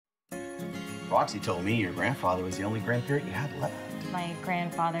Roxy told me your grandfather was the only grandparent you had left. My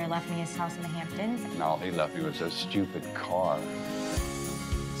grandfather left me his house in the Hamptons. And all he left me was a stupid car.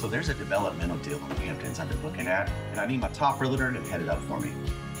 So there's a developmental deal in the Hamptons I've been looking at, and I need my top realtor to head it up for me.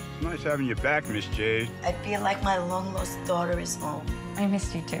 It's nice having you back, Miss Jade. I feel like my long-lost daughter is home. I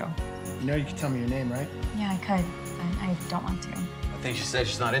missed you too. You know you can tell me your name, right? Yeah, I could, but I don't want to. I think she said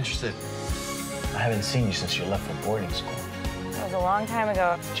she's not interested. I haven't seen you since you left for boarding school. It was a long time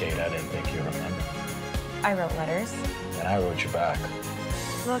ago. Jade, I didn't think you remembered. I wrote letters. And I wrote you back.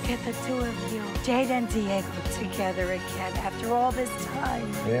 Look at the two of you, Jade and Diego, together again after all this time.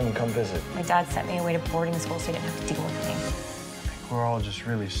 You didn't even come visit. My dad sent me away to boarding school so he didn't have to deal with me. We're all just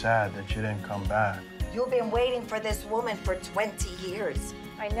really sad that you didn't come back. You've been waiting for this woman for 20 years.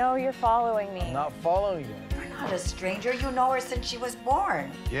 I know you're following me. I'm not following you. You're not a stranger. You know her since she was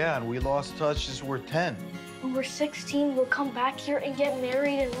born. Yeah, and we lost touch since we're 10. When we're 16, we'll come back here and get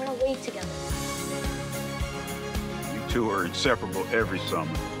married and run away together. You two are inseparable every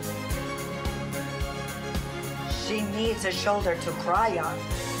summer. She needs a shoulder to cry on.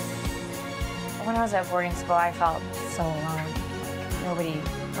 When I was at boarding school, I felt so alone. Nobody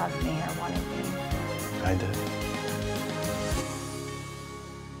loved me or wanted me. I did.